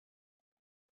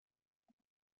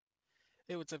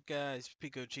Hey, what's up, guys?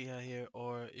 Pika Uchiha here,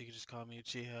 or you can just call me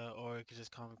Uchiha, or you can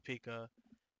just call me Pika.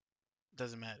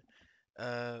 Doesn't matter.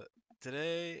 Uh,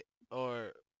 Today,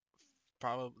 or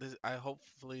probably,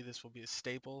 hopefully this will be a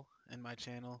staple in my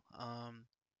channel. I'm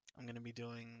gonna be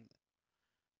doing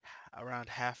around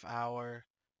half-hour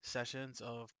sessions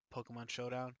of Pokemon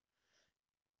Showdown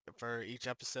for each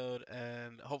episode,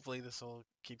 and hopefully this will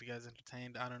keep you guys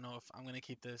entertained. I don't know if I'm gonna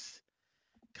keep this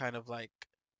kind of like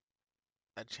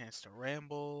a chance to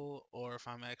ramble, or if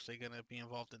I'm actually gonna be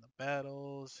involved in the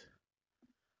battles.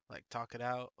 Like talk it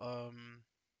out.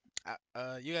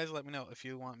 You guys let me know if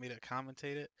you want me to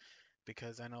commentate it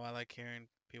because I know I like hearing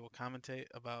people commentate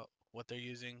about what they're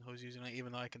using, who's using it.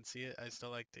 Even though I can see it, I still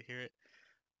like to hear it.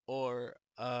 Or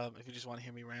if you just want to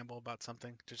hear me ramble about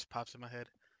something, it just pops in my head.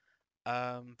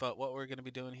 But what we're gonna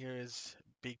be doing here is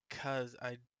because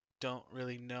I don't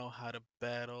really know how to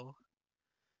battle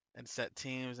and set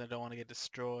teams. I don't want to get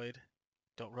destroyed.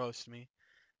 Don't roast me.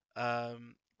 We're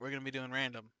gonna be doing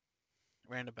random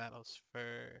battles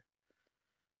for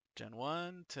Gen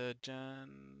 1 to Gen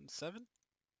 7?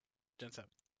 Gen 7.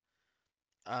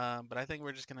 But I think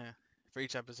we're just gonna, for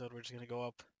each episode, we're just gonna go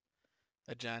up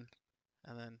a gen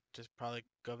and then just probably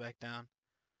go back down.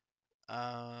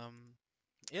 Um,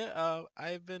 yeah,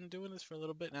 I've been doing this for a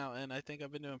little bit now, and I think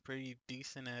I've been doing pretty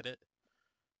decent at it.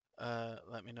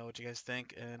 Let me know what you guys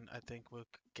think, and I think we'll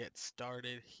get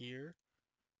started here.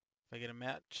 If I get a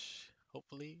match,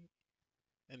 hopefully,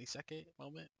 any second,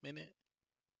 moment, minute.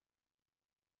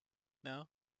 No?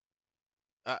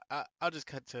 I'll just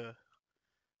cut to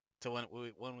when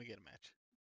we get a match.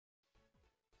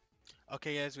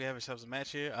 Okay, guys, we have ourselves a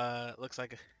match here. Looks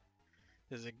like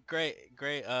this is a great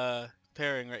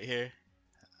pairing right here.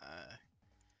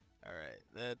 All right,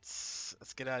 let's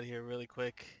get out of here really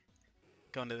quick.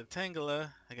 Going to the Tangela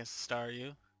against the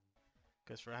Staryu.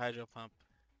 Goes for a Hydro Pump.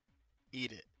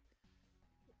 Eat it.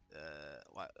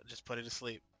 Just put it to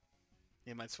sleep.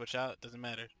 He might switch out. Doesn't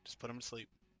matter. Just put him to sleep.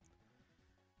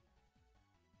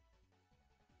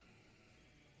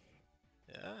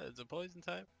 Yeah, it's a poison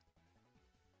type.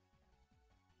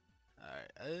 All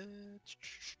right. Let's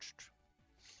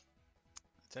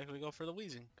actually go for the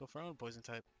Weezing. Go for our own poison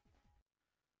type.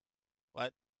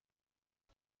 What?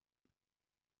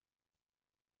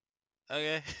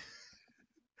 Okay.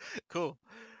 Cool.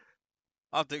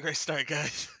 Off to a great start,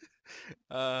 guys.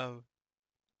 um,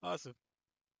 Awesome.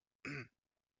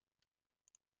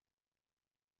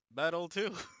 Battle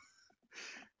 2.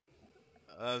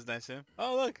 That was nice of him.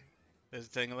 Oh, look. There's a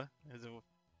Tangela. There's a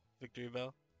Victory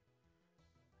Bell.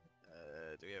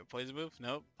 Do we have a poison move?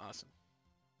 Nope. Awesome.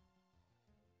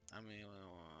 I mean,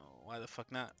 why the fuck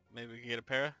not? Maybe we could get a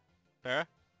para? Para?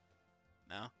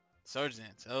 No. Swords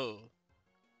Dance. Oh.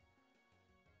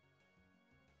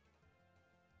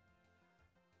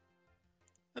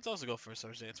 Let's also go for a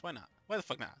Swords Dance. Why not? Why the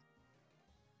fuck not?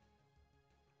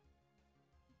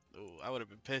 Ooh, I would have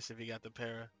been pissed if he got the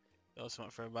para. He also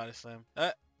went for a Body Slam.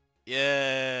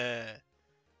 Yeah.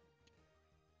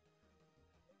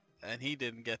 And he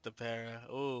didn't get the para.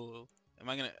 Ooh. Am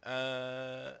I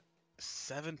gonna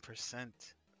 7%.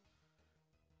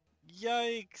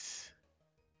 Yikes.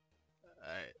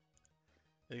 Alright.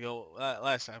 There you go.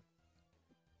 Last time.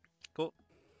 Cool.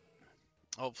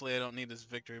 Hopefully I don't need this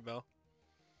Victory Bell.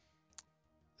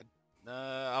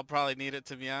 I'll probably need it,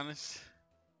 to be honest.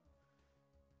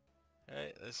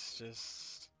 Alright, let's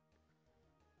just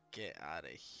get out of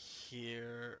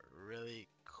here really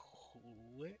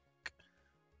quick.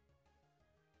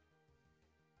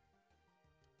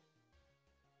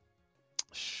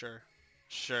 Sure.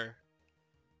 Sure.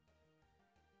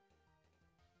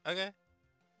 Okay.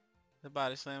 The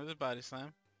Body Slam is a Body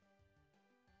Slam.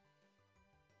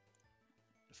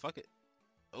 Fuck it.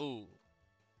 Ooh.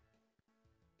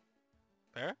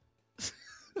 Fair?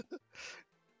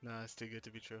 No, it's too good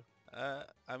to be true.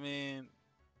 I mean,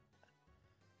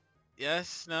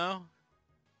 yes, no,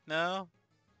 no.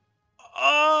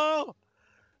 Oh!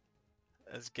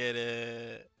 Let's get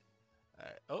it.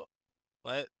 Alright. Oh,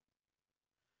 what?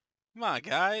 Come on,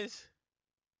 guys.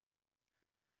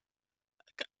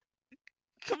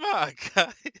 Come on,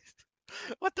 guys.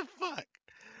 What the fuck?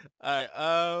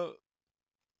 Alright,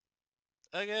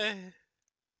 okay.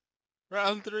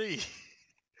 Round 3.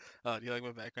 Oh, do you like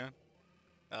my background?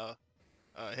 Oh,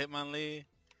 Hitmonlee,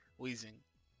 Weezing.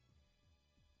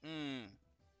 Mmm.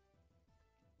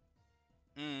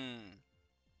 Mmm.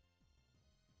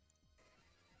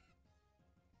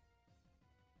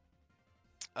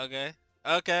 Okay.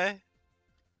 Okay.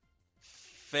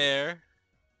 Fair.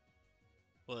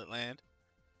 Will it land?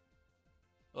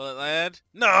 Will it land?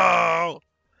 No!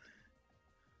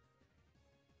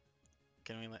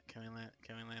 can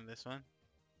we land this one?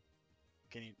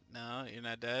 Can you? No, you're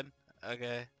not dead.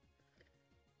 Okay.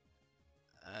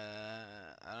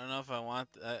 I don't know if I want.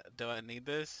 Do I need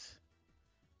this?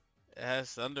 It has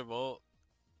Thunderbolt.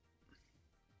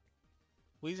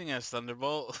 Weezing has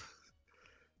Thunderbolt,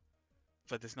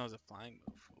 but this knows a flying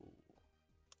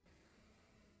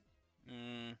move.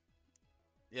 Ooh.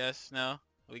 Yes. No.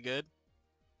 We good?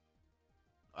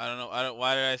 I don't know. I don't.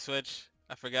 Why did I switch?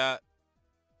 I forgot.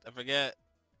 I forget.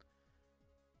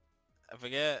 I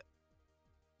forget.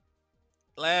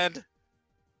 Land.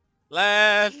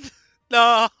 Land.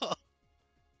 No.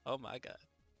 Oh my god.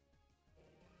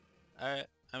 All right.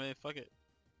 I mean, fuck it.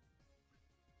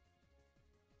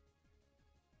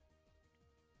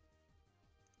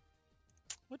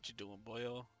 What you doing,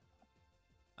 boyo?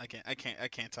 I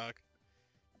can't talk.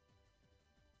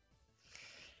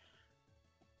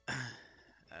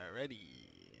 Alrighty.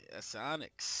 That's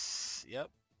Onyx. Yep.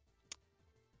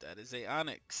 That is a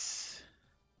Onyx.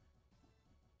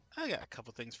 I got a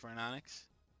couple things for an Onyx.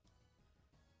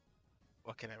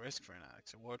 What can I risk for an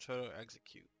Onyx? A War Turtle or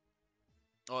Execute?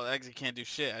 Oh, the Execute can't do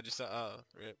shit. I just saw. Oh,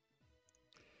 rip.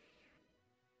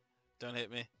 Don't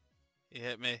hit me. You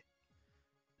hit me.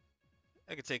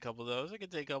 I could take a couple of those. I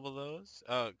could take a couple of those.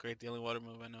 Oh, great. The only water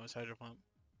move I know is Hydro Pump.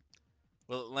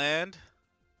 Will it land?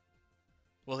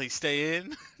 Will he stay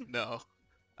in? No.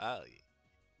 I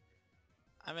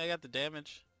mean, I got the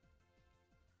damage.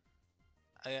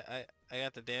 I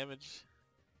got the damage.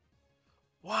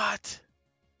 What?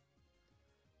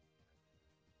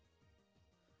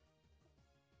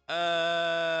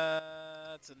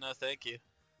 That's a no thank you.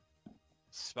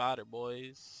 Spotter,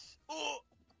 boys. Oh!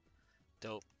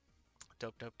 Dope.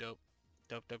 Dope, dope, dope.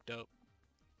 Dope, dope, dope.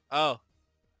 Oh.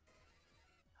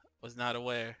 Was not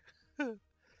aware.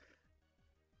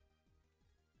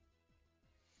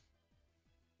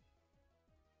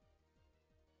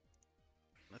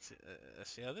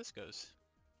 Let's see how this goes.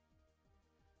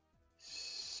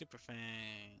 Super Fang.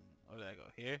 Where did I go?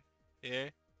 Here?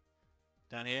 Here?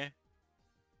 Down here?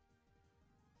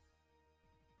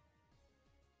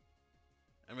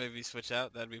 Or maybe switch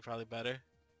out. That'd be probably better.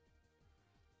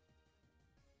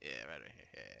 Yeah, right here.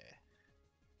 Yeah.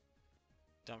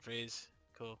 Don't freeze.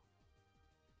 Cool.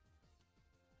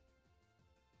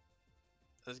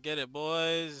 Let's get it,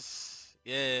 boys.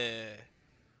 Yeah.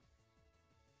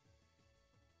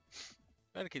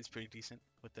 Raticate's pretty decent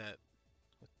with that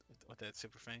with that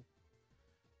Super Fang.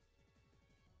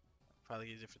 Probably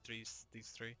use it for these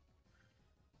three.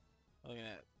 Looking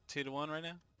at 2-1 right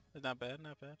now. It's not bad,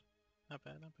 not bad. Not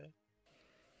bad, not bad.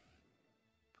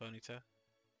 Ponyta.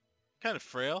 Kind of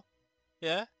frail.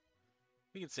 Yeah,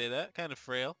 we can say that. Kind of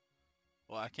frail.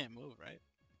 Well, I can't move, right?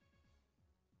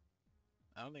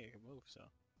 I don't think I can move, so.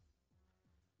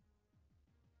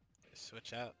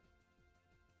 Switch out.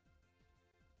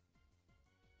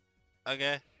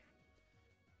 Okay.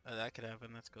 Oh, that could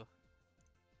happen. That's cool.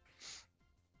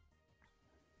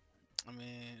 I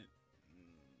mean,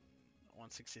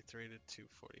 163 to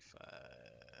 245.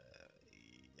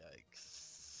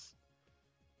 Yikes.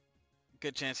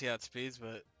 Good chance he outspeeds,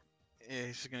 but yeah,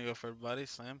 he's just gonna go for a body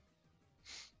slam.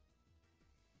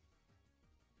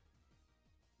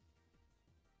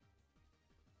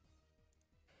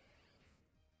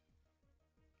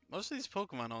 Most of these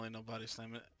Pokemon only know body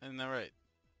slam, isn't that right?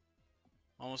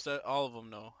 Almost all of them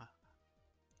know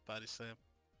body slam.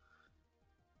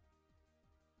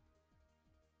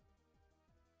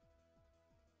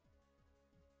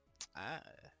 Ah.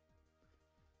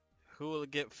 Who will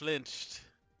get flinched?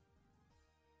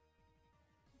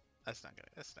 That's not gonna.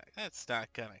 That's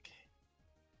not gonna.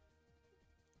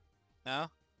 No.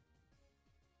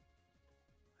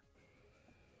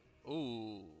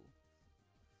 Ooh.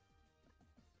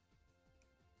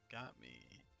 Got me.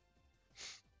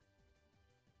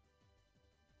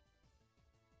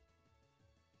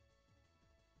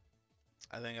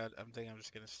 I'm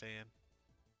just gonna stay in.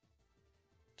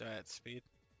 Do I outspeed?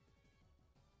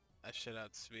 I should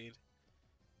outspeed.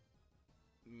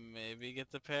 Maybe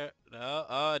get the pair. No.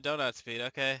 Oh, I don't outspeed.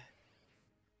 Okay.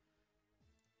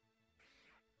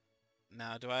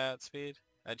 Now do I outspeed?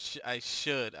 I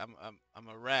should. I'm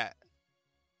a rat.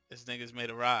 This nigga's made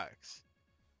of rocks.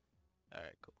 All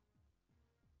right, cool.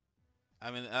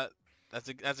 I mean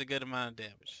that's a good amount of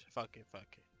damage. Fuck it.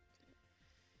 Fuck it.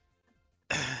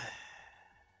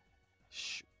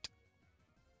 Shoot.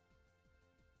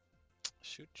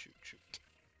 Shoot. Shoot. Shoot.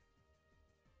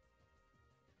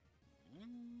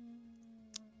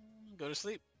 Go to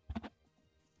sleep.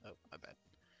 Oh, my bad.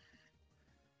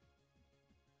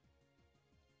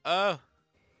 Oh.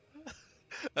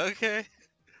 Okay.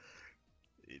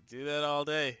 You do that all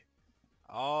day.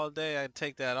 All day. I'd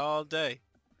take that all day.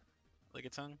 Lick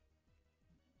your tongue.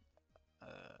 Uh,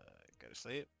 go to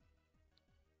sleep.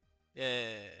 Yeah.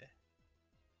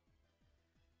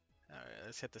 Alright,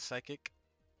 let's hit the psychic.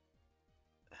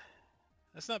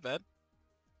 That's not bad.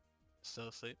 Still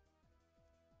asleep.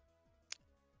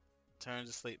 Turns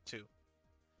asleep too.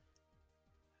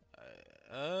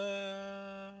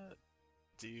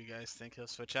 Do you guys think he'll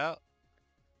switch out?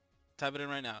 Type it in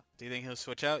right now. Do you think he'll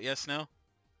switch out? Yes, no?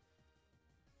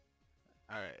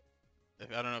 Alright.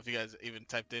 I don't know if you guys even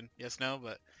typed in yes, no,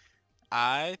 but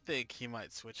I think he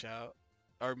might switch out.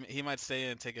 Or he might stay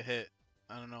in and take a hit.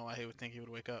 I don't know why he would think he would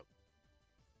wake up.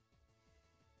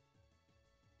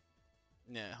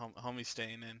 Yeah, homie's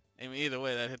staying in. I mean, either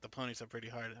way, that hit the ponytail pretty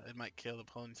hard. It might kill the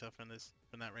ponytail from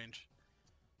that range.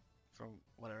 From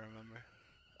what I remember.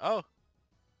 Oh!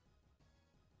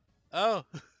 Oh!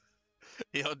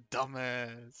 Yo,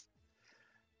 dumbass.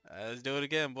 Let's do it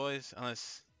again, boys.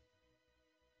 Unless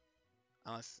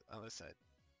I...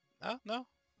 Oh, no.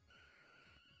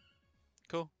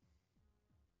 Cool.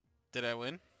 Did I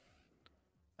win?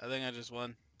 I think I just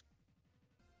won.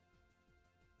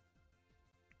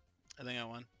 I think I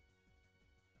won.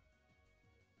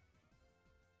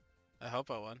 I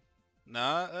hope I won.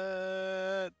 Nah,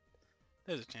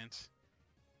 there's a chance.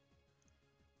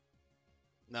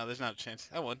 No, there's not a chance.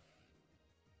 I won.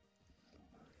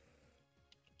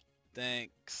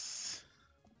 Thanks.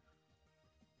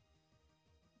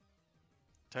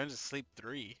 Turns to sleep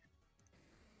 3.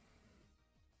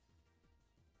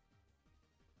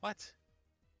 What?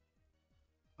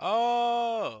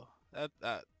 Oh! That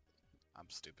I'm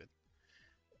stupid.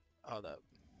 Hold up.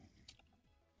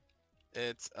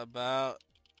 It's about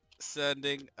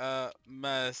sending a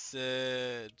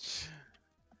message.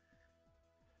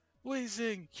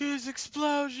 Wheezing! Use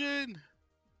explosion!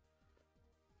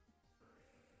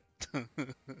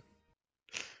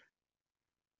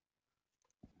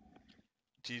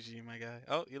 GG, my guy.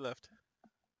 Oh, you left.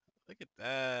 Look at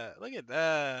that. Look at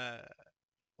that.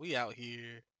 We out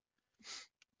here.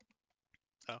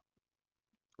 Oh,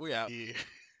 we out here.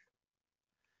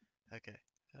 Okay.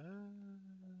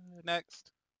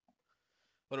 Next.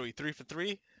 What are we, 3 for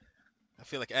 3? I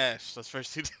feel like Ash. Those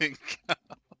first two didn't count.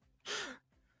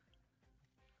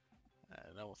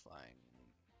 No flying.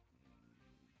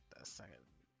 That's second.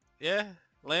 Yeah.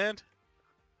 Land.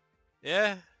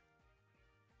 Yeah.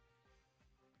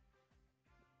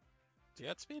 Do you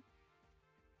got speed?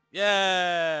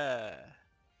 Yeah.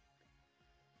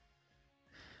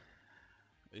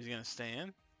 Is he gonna stay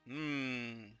in?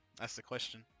 That's the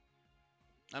question.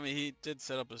 I mean, he did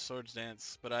set up a swords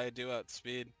dance, but I do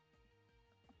outspeed.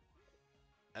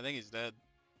 I think he's dead.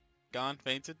 Gone,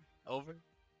 fainted, over.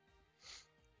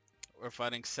 We're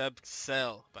fighting Seb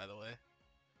Cell, by the way.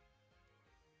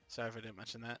 Sorry if I didn't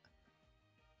mention that.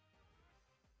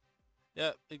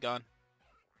 Yep, he's gone.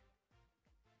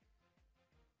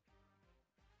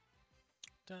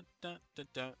 Dun dun dun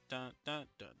dun dun dun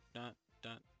dun dun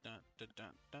dun dun dun dun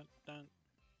dun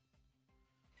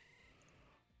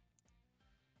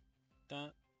dun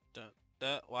dun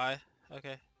dun. Why?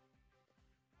 Okay.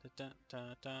 Dun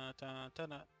dun dun dun dun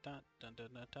dun dun dun dun dun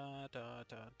dun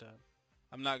dun dun.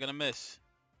 I'm not gonna miss.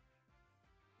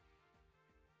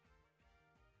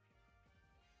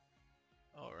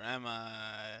 Or am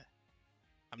I?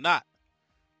 I'm not.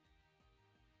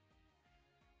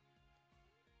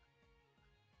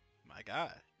 My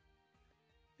God.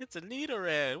 It's a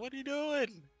Nidoran. What are you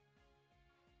doing?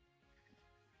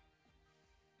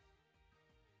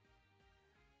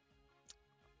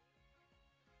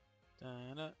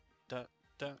 Da da da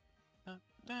da da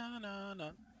da da da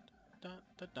da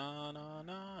da da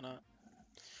da da.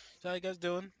 So how you guys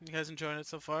doing? You guys enjoying it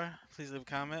so far? Please leave a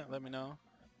comment. Let me know.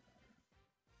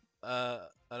 I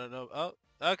don't know. Oh,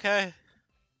 okay.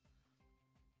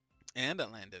 And I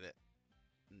landed it.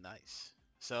 Nice.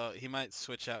 So he might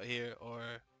switch out here or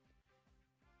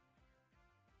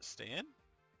stay in?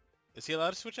 Is he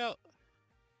allowed to switch out?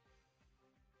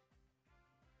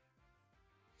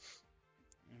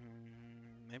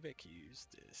 Maybe I could use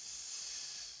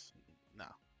this. No.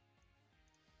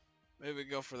 Maybe we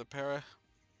go for the para.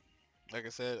 Like I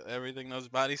said, everything knows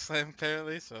body slam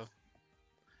apparently, so.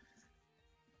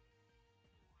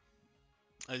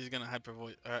 I'm just gonna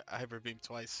hyper beam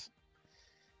twice.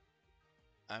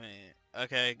 I mean,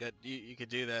 okay, good. You could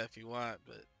do that if you want,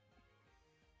 but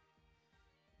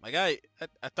my guy,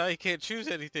 I thought he can't choose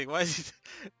anything. Why is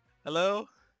he? Hello?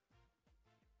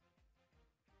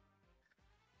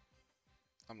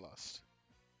 I'm lost.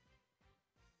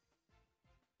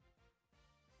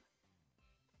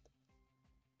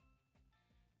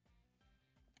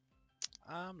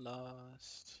 I'm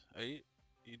lost. Are you?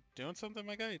 You doing something,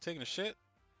 my guy? You taking a shit?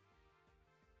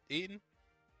 Eating?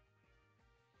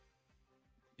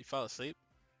 You fall asleep?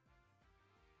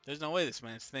 There's no way this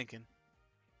man's thinking.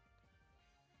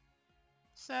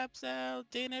 Sup, Sal?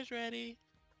 Dinner's ready.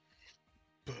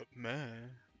 But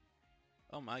man.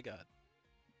 Oh my god.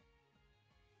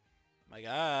 My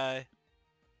guy.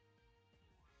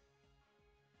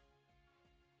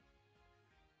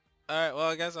 Alright, well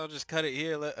I guess I'll just cut it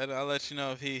here and I'll let you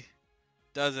know if he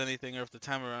does anything or if the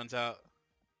timer runs out.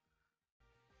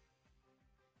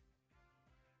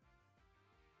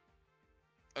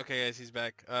 Okay guys, he's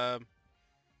back. I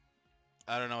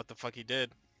don't know what the fuck he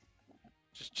did.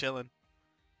 Just chilling.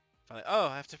 Like, oh,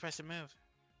 I have to press a move.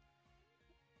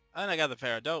 And I got the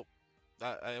pair of dope.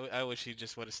 I wish he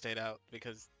just would have stayed out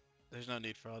because there's no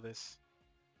need for all this.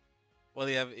 Will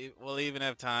he even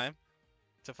have time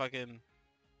to fucking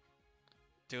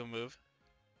do a move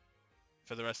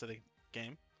for the rest of the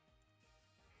game?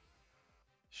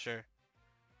 Sure.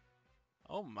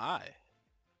 Oh my.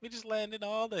 We just landed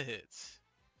all the hits.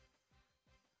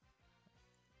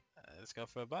 Let's go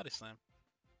for a body slam.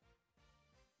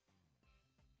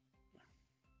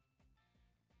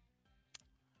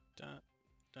 Dun,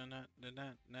 dun, dun, dun,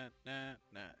 dun, dun, dun,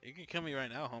 dun. You can kill me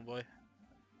right now, homeboy.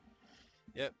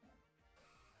 Yep.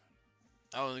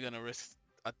 I was gonna risk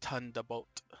a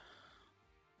thunderbolt.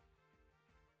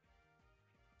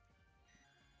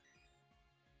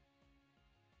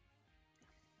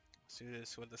 Let's do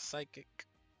this with the psychic.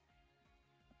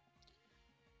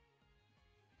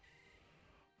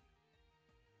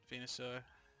 Venusaur.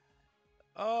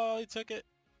 Oh, he took it.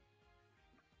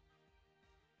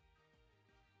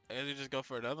 I guess you just go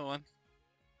for another one.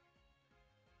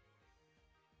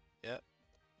 Yep.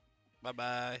 Bye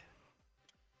bye.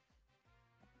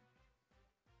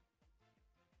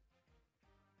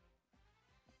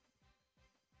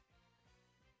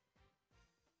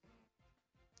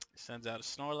 Sends out a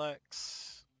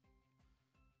Snorlax.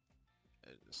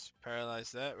 Just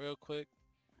paralyze that real quick.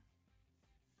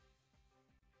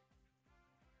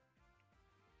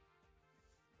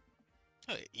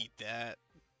 Oh, eat that.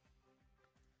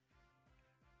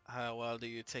 How well do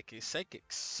you take a psychic,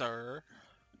 sir?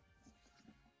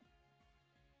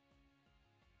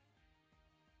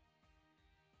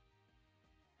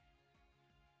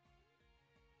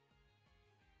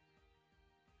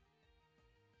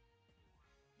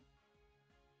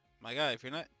 My guy, if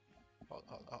you're not...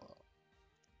 hold.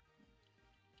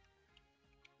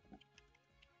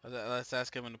 Let's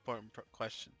ask him an important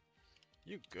question.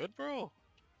 You good, bro?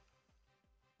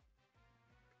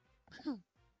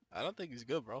 I don't think he's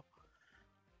good, bro.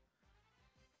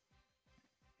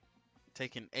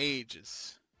 Taking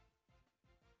ages.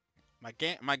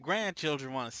 My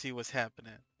grandchildren want to see what's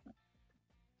happening.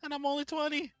 And I'm only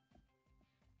 20.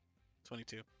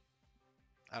 22.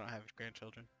 I don't have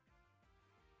grandchildren.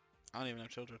 I don't even have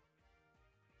children.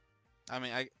 I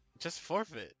mean, I just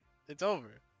forfeit. It's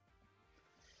over.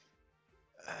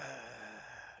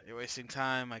 You're wasting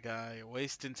time, my guy. You're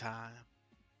wasting time.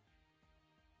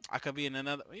 I could be in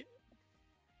another...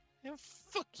 Yeah,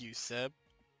 fuck you, Seb.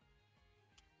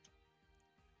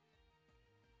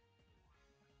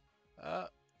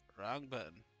 Wrong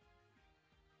button.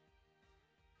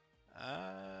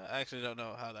 I actually don't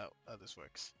know how this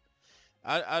works.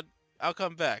 I'll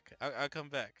come back. I'll come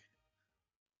back.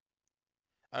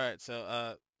 All right,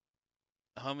 so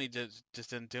homie just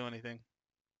didn't do anything.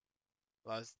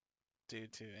 Lost due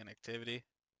to inactivity.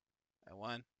 I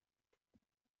won.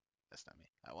 That's not me.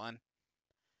 I won.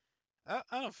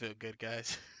 I don't feel good,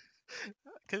 guys.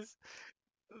 Cause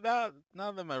now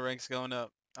that my rank's going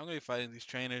up, I'm gonna be fighting these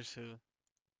trainers who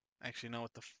actually know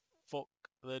what the fuck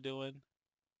they're doing.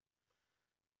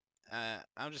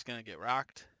 I'm just gonna get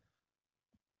rocked.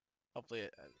 Hopefully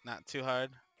not too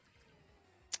hard.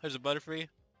 There's a Butterfree.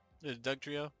 There's a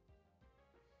Dugtrio.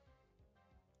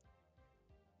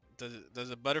 Does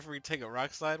a Butterfree take a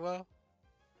rock slide well?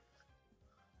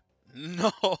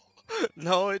 No,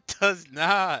 no, it does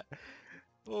not.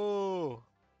 Oh,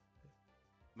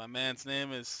 my man's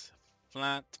name is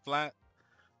Flantas.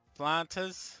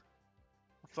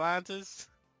 Flantas.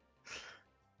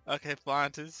 Okay,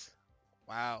 Flantas.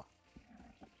 Wow.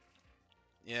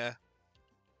 Yeah.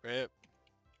 Rip.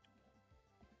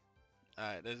 All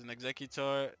right. There's an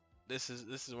Executor. This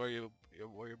is where your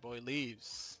boy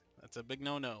leaves. That's a big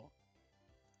no-no.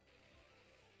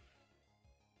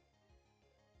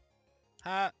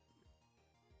 Ha.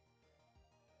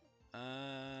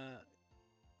 Yeah.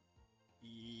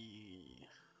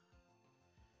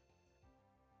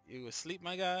 You asleep,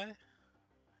 my guy?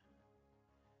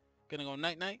 Gonna go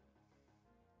night night.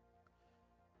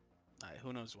 Alright,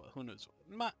 who knows what? Who knows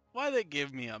what? Why they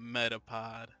give me a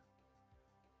Metapod?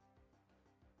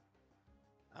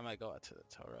 I might go out to the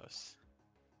Tauros.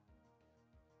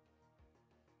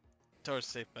 Tauros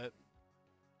safe bet.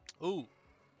 Ooh.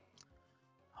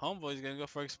 Homeboy's gonna go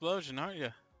for explosion, aren't you?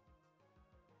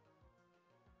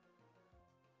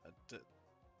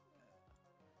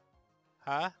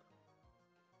 Huh?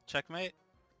 Checkmate?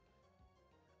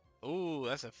 Ooh,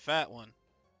 that's a fat one.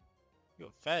 You're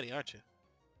a fatty, aren't you?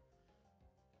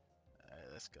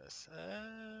 Alright, let's go.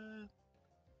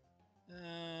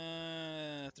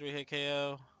 3-hit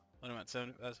KO. What am I at?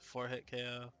 7? That's a 4-hit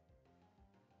KO.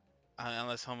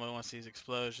 Unless homeboy wants to use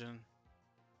explosion.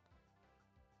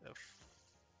 The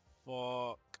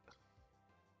fuck.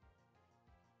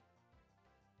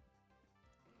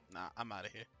 Nah, I'm out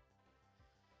of here.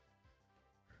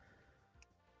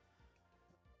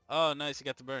 Oh, nice. You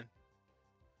got the burn.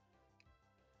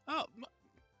 Oh,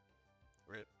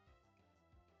 rip.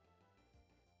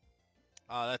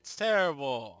 Oh, that's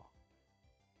terrible.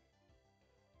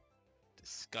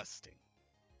 Disgusting.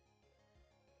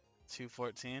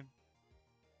 214.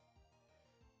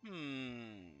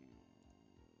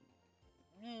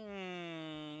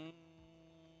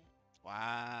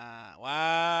 Wow.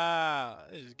 Wow.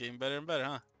 This is getting better and better,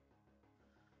 huh?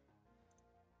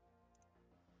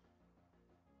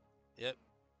 Yep.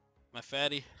 My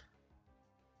fatty.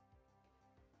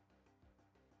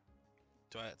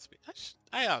 Do I outspeed?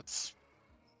 I outs.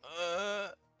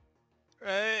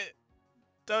 Right.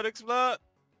 Don't explode.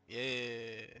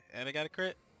 Yeah. And I got a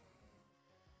crit.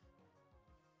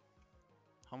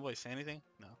 Homeboy say anything?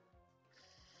 No.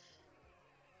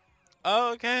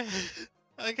 Oh, okay.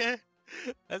 Okay.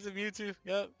 That's a Mewtwo.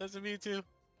 Yep, that's a Mewtwo.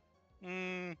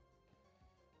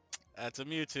 That's a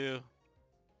Mewtwo.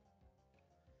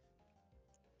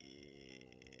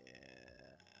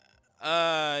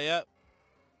 Yeah. Yep.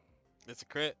 That's a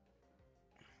crit.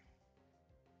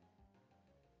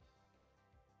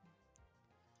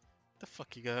 The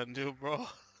fuck you gonna do, bro?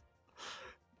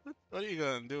 What are you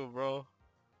gonna do, bro?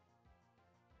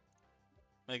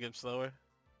 Make him slower?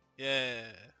 Yeah.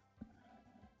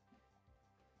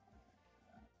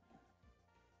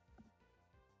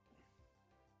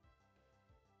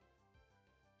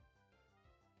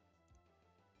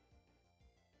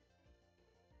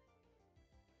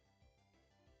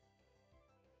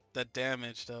 The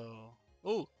damage, though.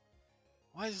 Ooh.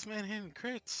 Why is this man hitting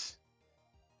crits?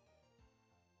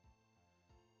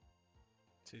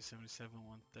 277,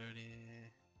 130.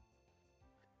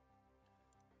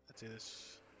 Let's do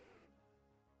this.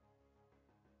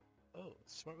 Oh,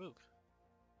 smart move.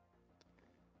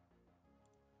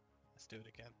 Let's do it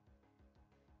again.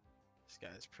 This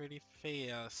guy's pretty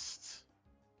fast.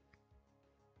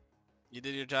 You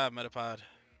did your job, Metapod.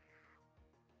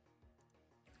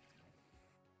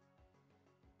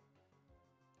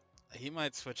 He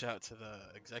might switch out to the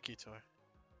Executor.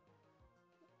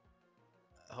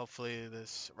 Hopefully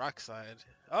this Rock Slide.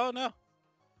 Oh no!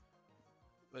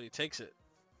 But he takes it.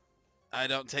 I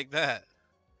don't take that.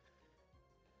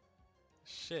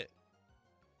 Shit.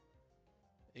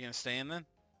 You gonna stay in then?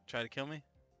 Try to kill me?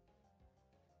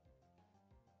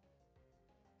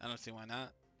 I don't see why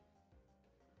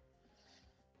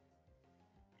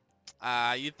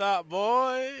not. You thought,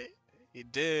 boy? He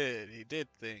did. He did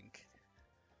think.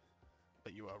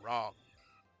 But you were wrong.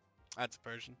 That's a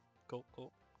Persian. Cool,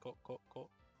 cool, cool, cool, cool.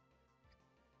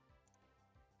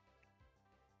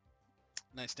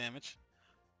 Nice damage.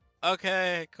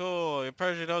 Okay, cool. Your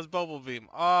Persian knows Bubble Beam.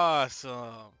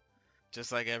 Awesome.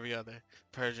 Just like every other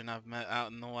Persian I've met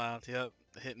out in the wild. Yep.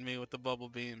 Hitting me with the bubble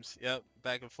beams. Yep.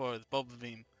 Back and forth. Bubble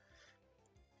beam.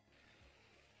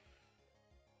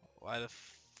 Why the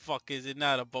fuck is it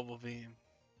not a bubble beam?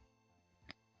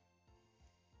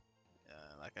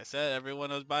 Like I said, everyone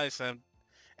knows body slam.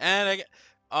 And I get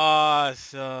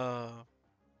awesome.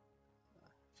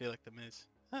 Feel like the Miz.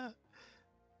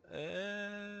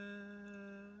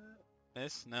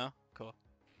 Miss? No? Cool.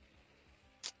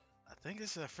 I think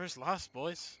this is our first loss,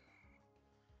 boys.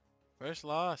 First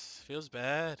loss. Feels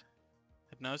bad.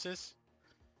 Hypnosis?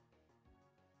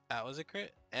 That was a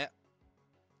crit. Eh.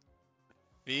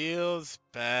 Feels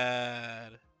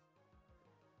bad.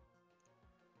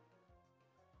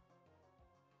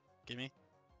 Gimme.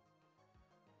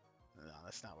 No,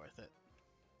 that's not worth it.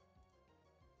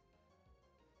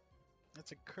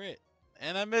 That's a crit.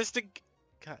 And I missed a...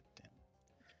 God damn.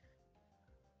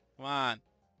 Come on.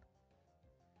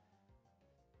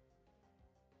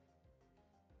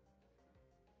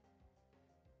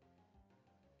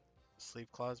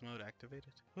 Sleep clause mode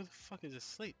activated. Who the fuck is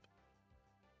asleep?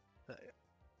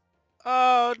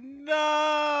 Oh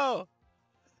no!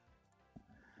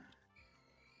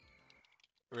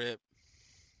 Rip.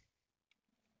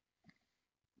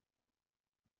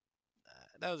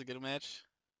 That was a good match.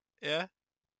 Yeah?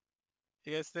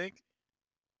 You guys think?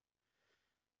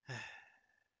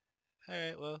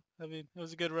 Alright, well, I mean, it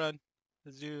was a good run.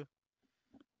 Let's do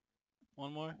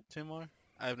one more? Two more?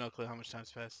 I have no clue how much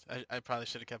time's passed. I probably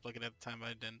should have kept looking at the time, but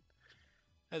I didn't.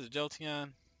 That's a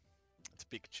Jolteon. It's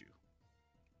Pikachu.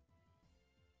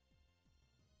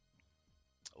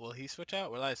 Will he switch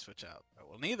out? Will I switch out?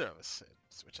 Or will neither of us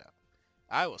switch out?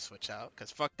 I will switch out,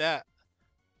 because fuck that.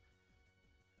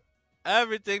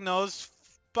 Everything knows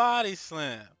Body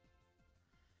Slam.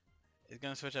 He's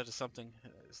going to switch out to something.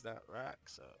 Is that Rock?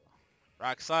 So,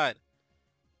 Rock Slide.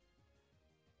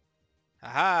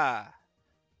 Haha.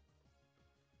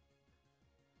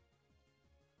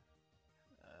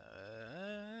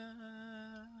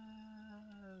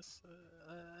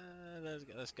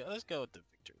 Let's go with the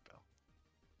victory bell.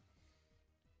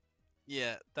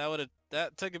 Yeah,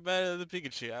 that took it better than the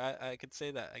Pikachu. I could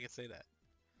say that. I could say that.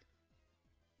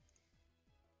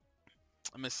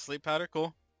 I miss Sleep Powder.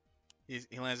 Cool.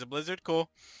 He lands a Blizzard. Cool.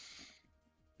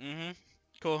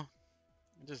 Cool.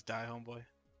 Just die, homeboy.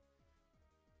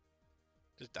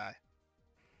 Just die.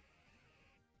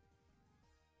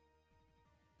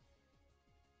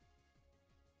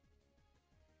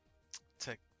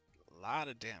 Took a lot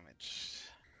of damage.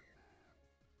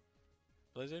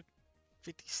 Blizzard.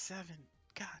 57.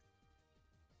 God.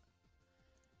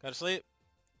 Gotta sleep.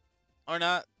 Or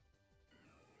not.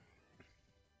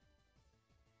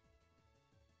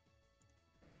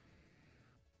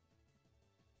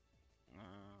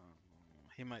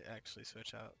 He might actually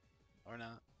switch out. Or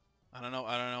not. I don't know.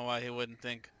 I don't know why he wouldn't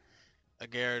think a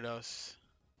Gyarados.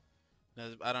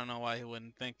 I don't know why he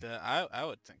wouldn't think that. I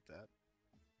would think that.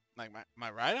 Like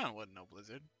my Rhydon wouldn't know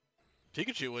Blizzard.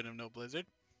 Pikachu wouldn't have know Blizzard.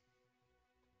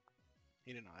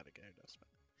 He didn't know how to Gyarados. But...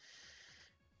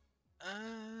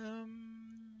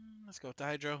 let's go with the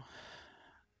Hydro.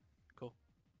 Cool.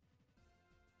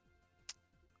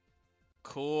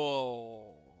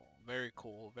 Cool. Very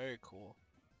cool. Very cool.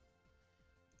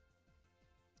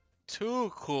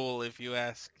 Too cool, if you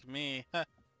ask me. Ha,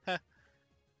 ha,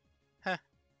 ha.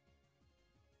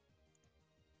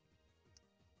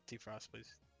 T-Frost,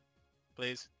 please.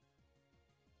 Please.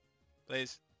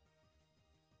 Please.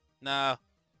 No.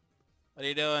 What are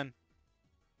you doing?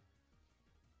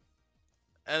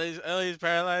 Ellie's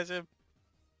paralyze him.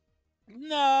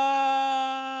 No.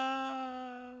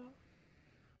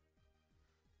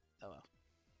 Oh well.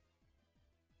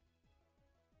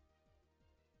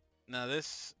 Now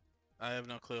this, I have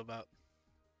no clue about.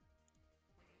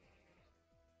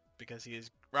 Because he is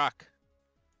rock.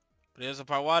 But he has a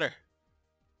part water.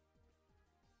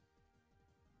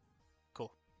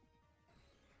 Cool.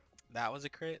 That was a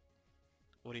crit.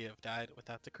 Would he have died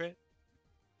without the crit?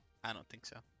 I don't think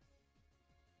so.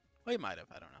 Well, he might have.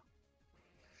 I don't know.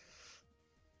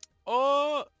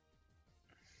 Oh!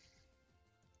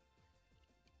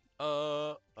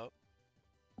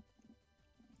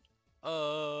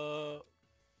 Oh.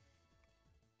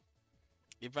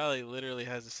 He probably literally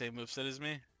has the same moveset as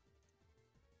me.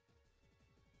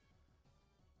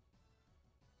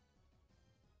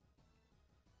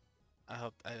 I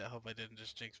hope I didn't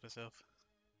just jinx myself.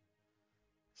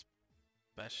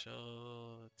 Special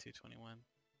 221,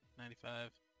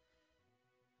 95.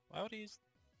 Why would he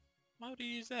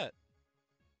use that?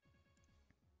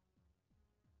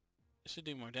 It should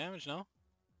do more damage, no?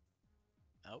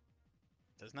 Nope,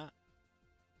 does not.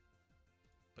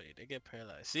 But he did get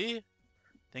paralyzed. See?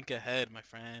 Think ahead, my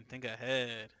friend. Think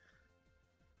ahead.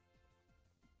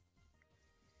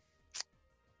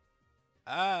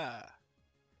 Ah.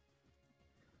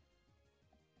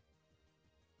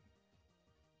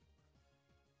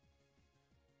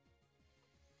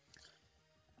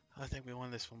 I think we won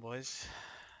this one, boys.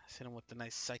 Let's hit him with the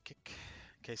nice psychic.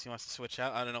 In case he wants to switch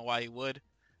out. I don't know why he would.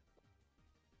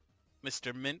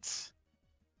 Mr. Mints.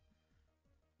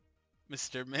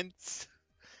 Mr. Mints.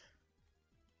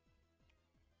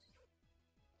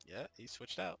 Yeah, he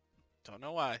switched out. Don't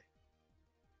know why.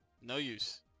 No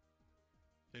use.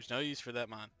 There's no use for that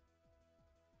mon.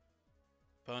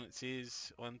 Opponent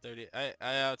sees 130.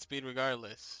 I outspeed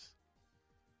regardless.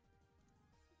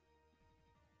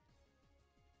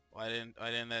 Why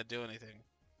didn't that do anything?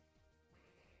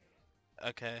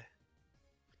 Okay.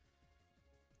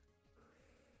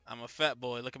 I'm a fat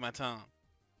boy. Look at my tongue.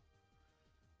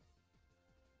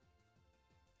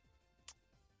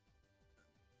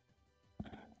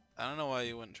 I don't know why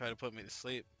you wouldn't try to put me to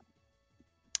sleep.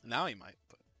 Now he might,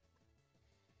 but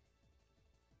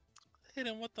hit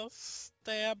him with the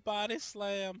stab body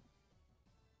slam.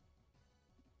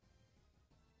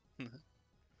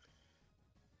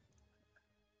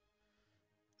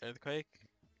 Earthquake,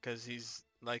 because he's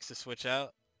likes to switch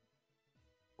out.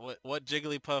 What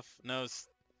Jigglypuff knows?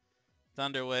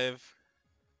 Thunderwave.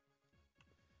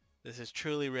 This is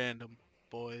truly random,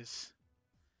 boys.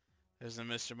 There's the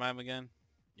Mr. Mime again.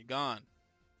 You're gone.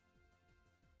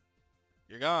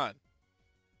 You're gone.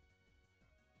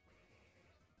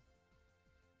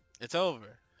 It's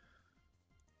over.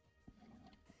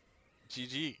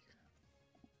 GG.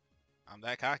 I'm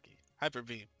that cocky. Hyper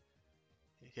Beam.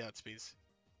 He outspeeds.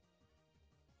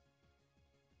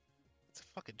 It's a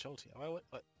fucking Jolteon.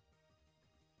 What?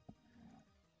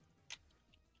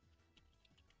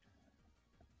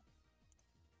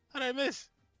 How did I miss?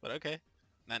 But okay.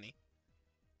 Nani.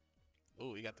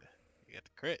 Ooh, you got the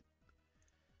crit.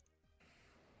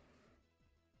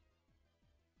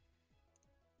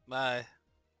 Bye.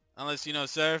 Unless you know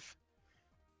Surf.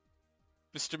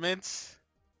 Mr. Mints.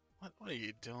 What are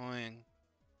you doing?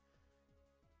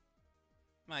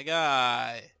 My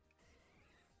guy.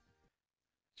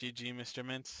 GG, Mr.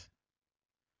 Mints.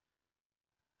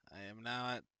 I am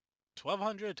now at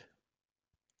 1200.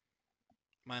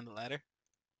 Am I on the ladder?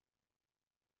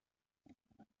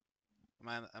 Am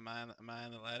I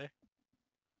on the ladder?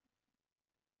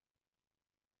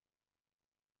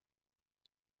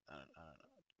 I don't know.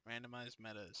 Randomized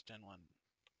metas, Gen 1.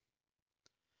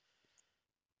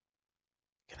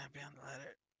 Can I be on the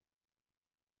ladder?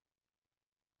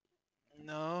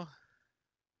 No.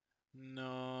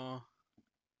 No.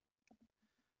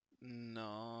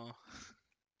 No.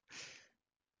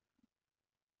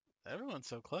 Everyone's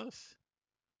so close.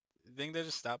 You think they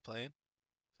just stop playing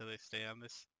so they stay on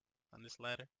this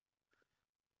ladder?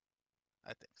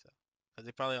 I think so. Cause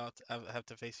they probably all have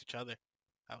to face each other.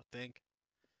 I would think.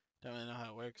 Don't really know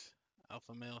how it works.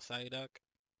 Alpha male Psyduck.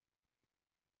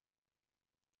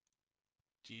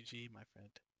 GG, my friend.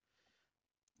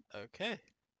 Okay.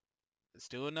 Let's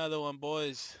do another one,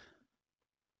 boys.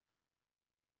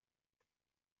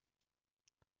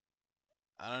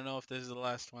 I don't know if this is the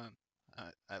last one.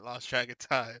 I lost track of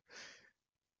time.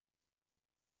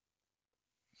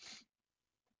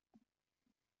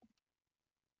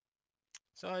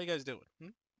 So how you guys doing?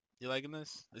 You liking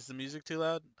this? Is the music too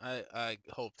loud? I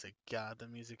hope to God the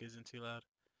music isn't too loud.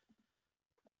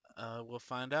 We'll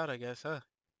find out, I guess, huh?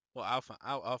 Well, I'll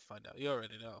find out. You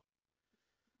already know.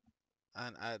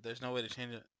 And there's no way to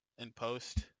change it in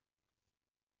post.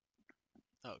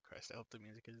 Oh Christ! I hope the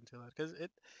music isn't too loud, cause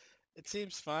it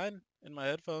seems fine in my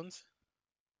headphones.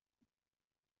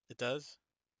 It does.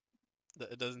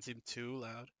 It doesn't seem too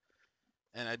loud.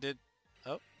 And I did.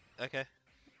 Oh, okay.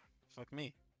 Fuck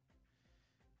me.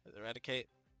 Eradicate.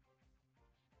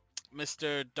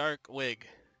 Mr. Dark Wig.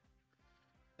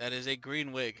 That is a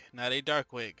green wig, not a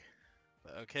dark wig.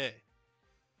 But okay.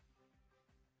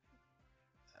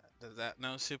 Does that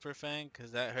know Super Fang?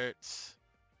 Cause that hurts.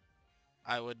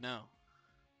 I would know.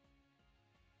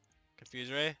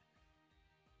 Confuse Ray?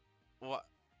 What?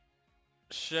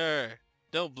 Sure.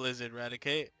 Don't Blizzard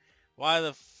Eradicate. Why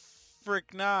the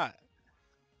frick not?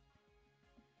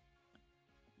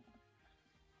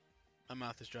 My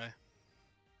mouth is dry.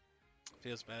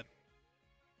 Feels bad.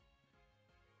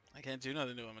 I can't do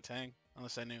nothing to him, a Tang.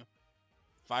 Unless I knew.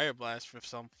 Fire Blast for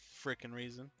some freaking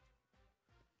reason.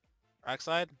 Rock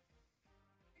Slide?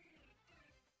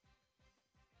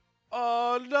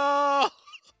 Oh no!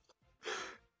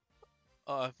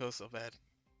 Oh, I feel so bad.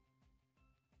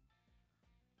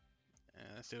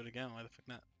 Yeah, let's do it again. Why the fuck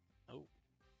not? Oh.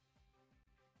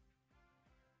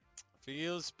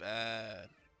 Feels bad.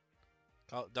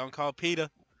 Don't call Peter.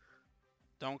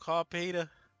 Don't call Peter.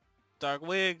 Dark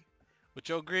wig. With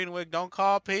your green wig, don't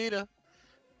call Peter.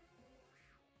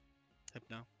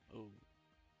 Hypno. Ooh.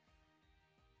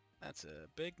 That's a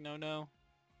big no-no.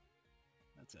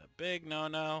 That's a big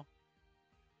no-no.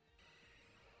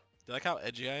 Do you like how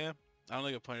edgy I am? I don't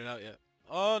think I pointed out yet.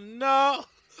 Oh no!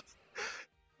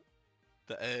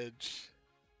 The edge.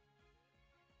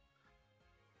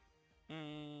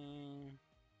 Mm.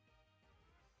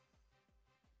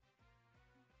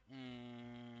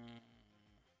 Mm.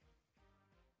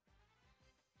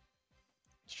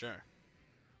 Sure.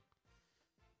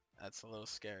 That's a little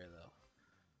scary though.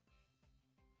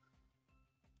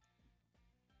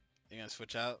 You gonna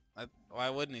switch out? Why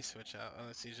wouldn't he switch out?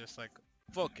 Unless he's just like,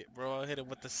 fuck it, bro. I'll hit him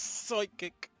with the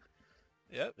psychic.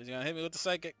 Yep, he's gonna hit me with the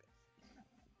psychic.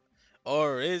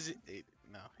 Or is he?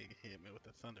 No, he hit me with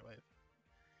the thunder wave.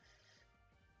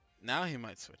 Now he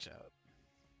might switch out.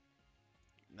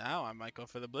 Now I might go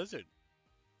for the blizzard.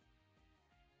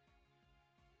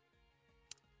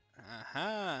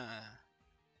 Aha.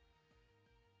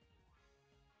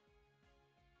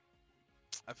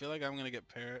 I feel like I'm gonna get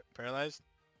paralyzed.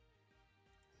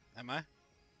 Am I?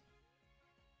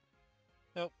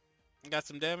 Got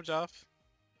some damage off.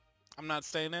 I'm not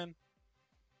staying in.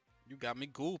 You got me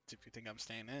gooped if you think I'm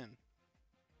staying in.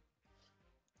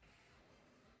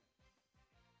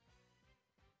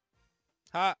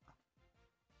 Ha!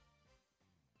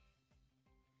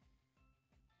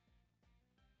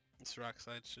 This rock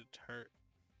slide should hurt.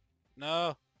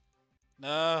 No!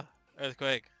 No!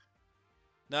 Earthquake!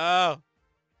 No!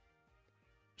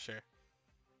 Sure.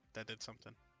 That did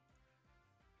something.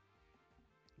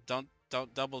 Don't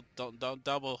double. Don't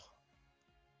double.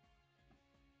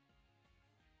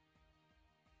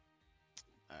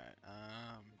 Alright,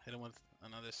 hit him with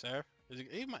another serve.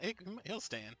 He'll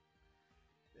stand.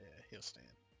 Yeah, he'll stand.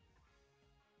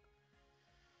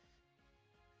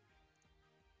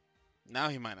 Now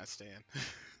he might not stand.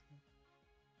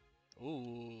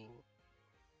 Ooh.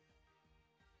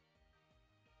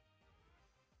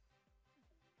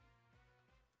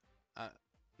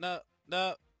 No,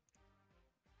 no.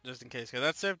 Just in case, because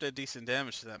that serve did decent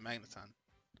damage to that Magneton.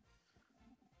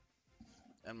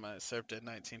 And my serve did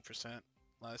 19%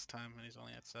 last time, and he's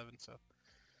only at 7, so.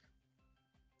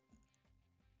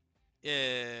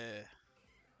 Yeah.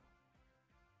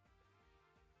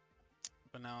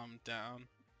 But now I'm down.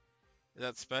 Is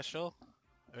that special?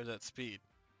 Or is that speed?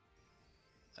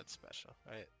 That's special,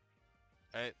 right?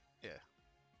 Right? Yeah.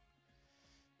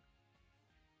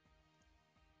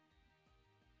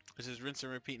 This is rinse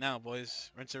and repeat now,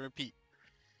 boys. Rinse and repeat.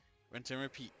 Rinse and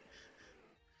repeat.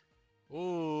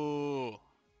 Ooh.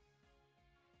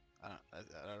 I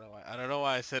don't know why. I don't know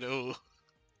why I said ooh.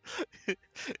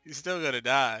 He's still gonna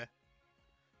die.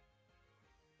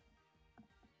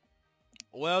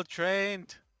 Well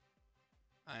trained.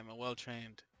 I am a well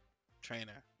trained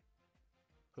trainer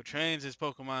who trains his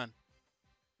Pokemon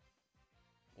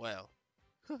well.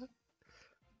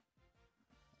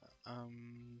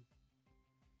 um.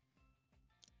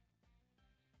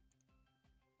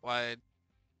 Why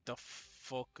the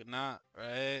fuck not,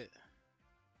 right?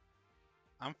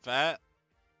 I'm fat.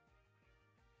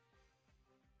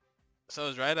 So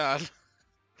is right on.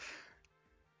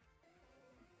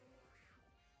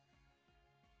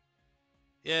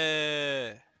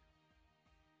 Yeah.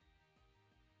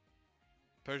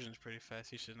 Persian's pretty fast.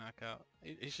 He should knock out.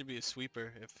 He should be a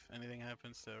sweeper if anything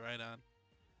happens to right on.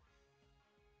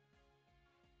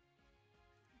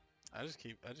 I just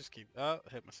keep. Oh,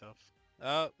 hit myself.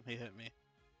 Oh, he hit me.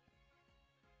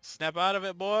 Snap out of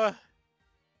it, boy.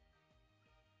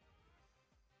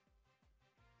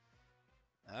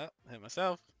 Oh, hit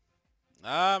myself.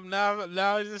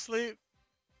 Now he's asleep.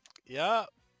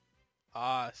 Yup.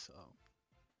 Awesome.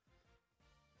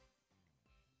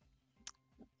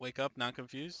 Wake up, not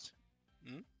confused.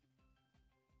 Hmm?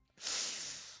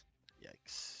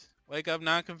 Yikes. Wake up,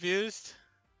 not confused.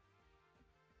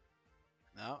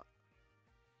 No.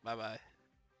 Bye bye.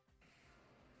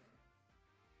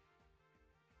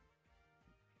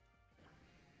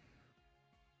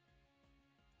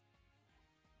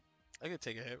 I could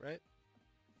take a hit, right?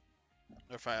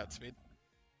 Or if I outspeed.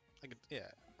 I could,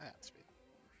 yeah, I outspeed.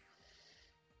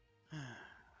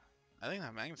 I think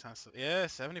that Magneton's still, yeah,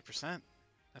 70%.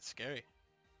 That's scary.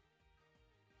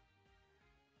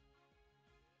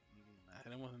 I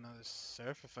hit him with another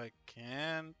surf if I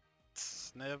can.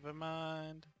 Never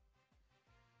mind.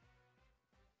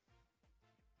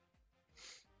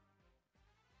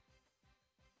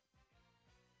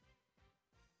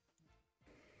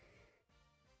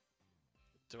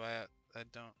 Do I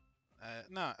don't.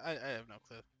 No, I have no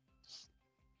clue. Just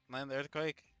land the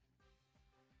earthquake.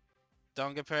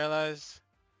 Don't get paralyzed.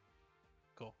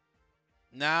 Cool.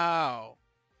 Now!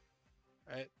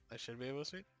 Right? I should be able to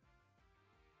sweep.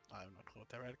 I have no clue what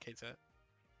that eradicates at.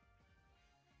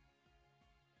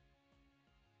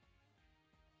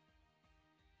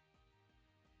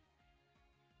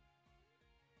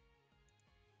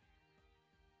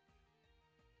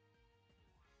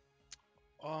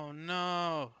 Oh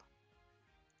no!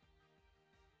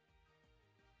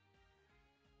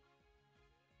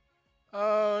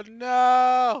 Oh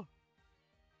no!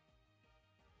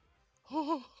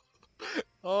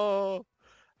 Oh,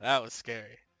 that was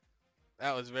scary.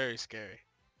 That was very scary.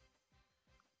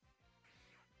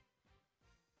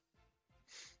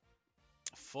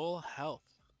 Full health.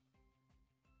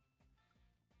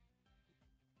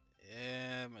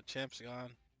 Yeah, my champ's gone.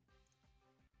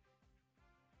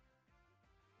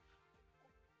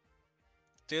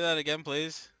 Do that again,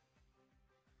 please.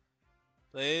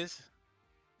 Please.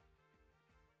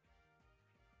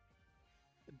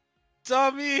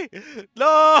 Dummy!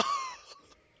 No!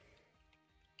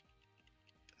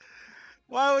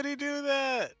 Why would he do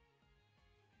that?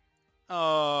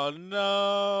 Oh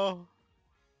no!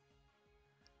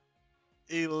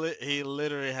 He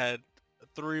literally had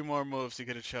 3 more moves he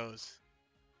could have chose.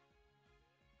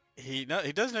 He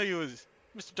does know you was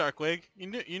Mr. Darkwig.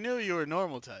 You knew you were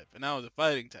normal type, and I was a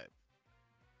fighting type.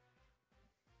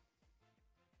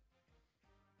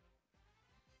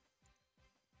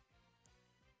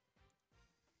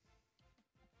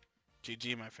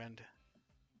 GG, my friend.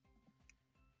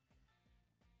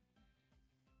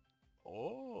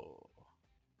 Oh.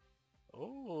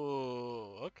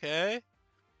 Oh, okay.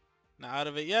 Not out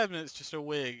of it yet, but it's just a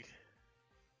wig.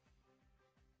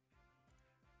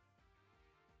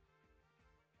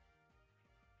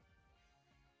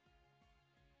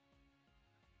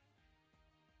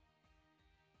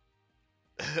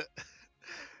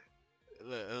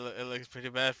 It looks pretty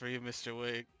bad for you, Mr.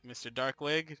 Wig. Mr.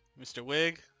 Darkwig? Mr.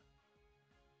 Wig?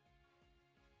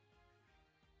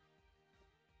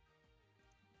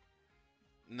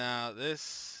 Now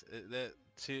this, that,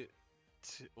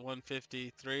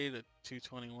 153 to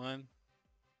 221.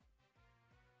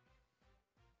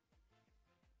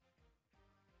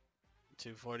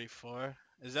 244.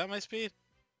 Is that my speed?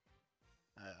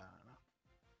 I don't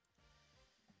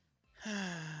know.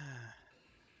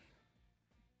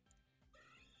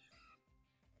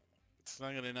 It's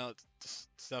not gonna know it's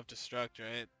self-destruct,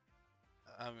 right?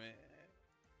 I mean,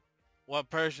 what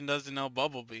Persian doesn't know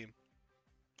Bubble Beam?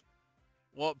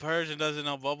 What Persian doesn't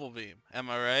know Bubble Beam? Am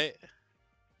I right?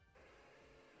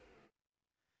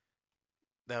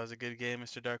 That was a good game,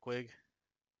 Mr. Darkwig.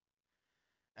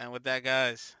 And with that,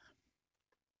 guys,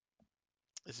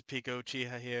 this is Pico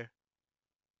Uchiha here,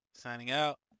 signing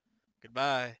out.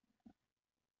 Goodbye.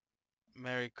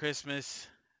 Merry Christmas.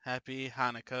 Happy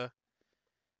Hanukkah.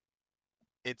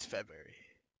 It's February.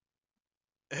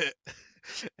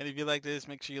 And if you like this,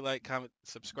 make sure you like, comment,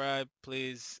 subscribe,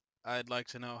 please. I'd like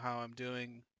to know how I'm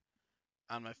doing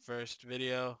on my first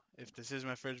video. If this is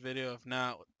my first video, if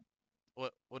not,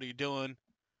 what are you doing?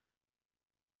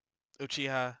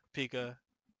 Uchiha, Pika.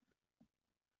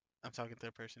 I'm talking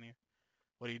third person here.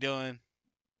 What are you doing?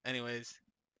 Anyways,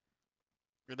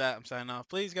 with that, I'm signing off.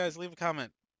 Please, guys, leave a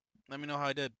comment. Let me know how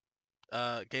I did.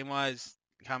 Game-wise,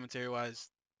 commentary-wise,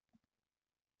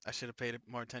 I should have paid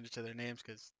more attention to their names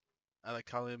because I like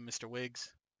calling him Mr.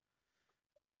 Wiggs.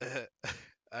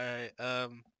 Alright,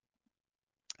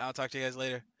 I'll talk to you guys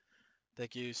later.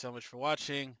 Thank you so much for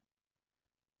watching.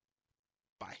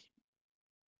 Bye.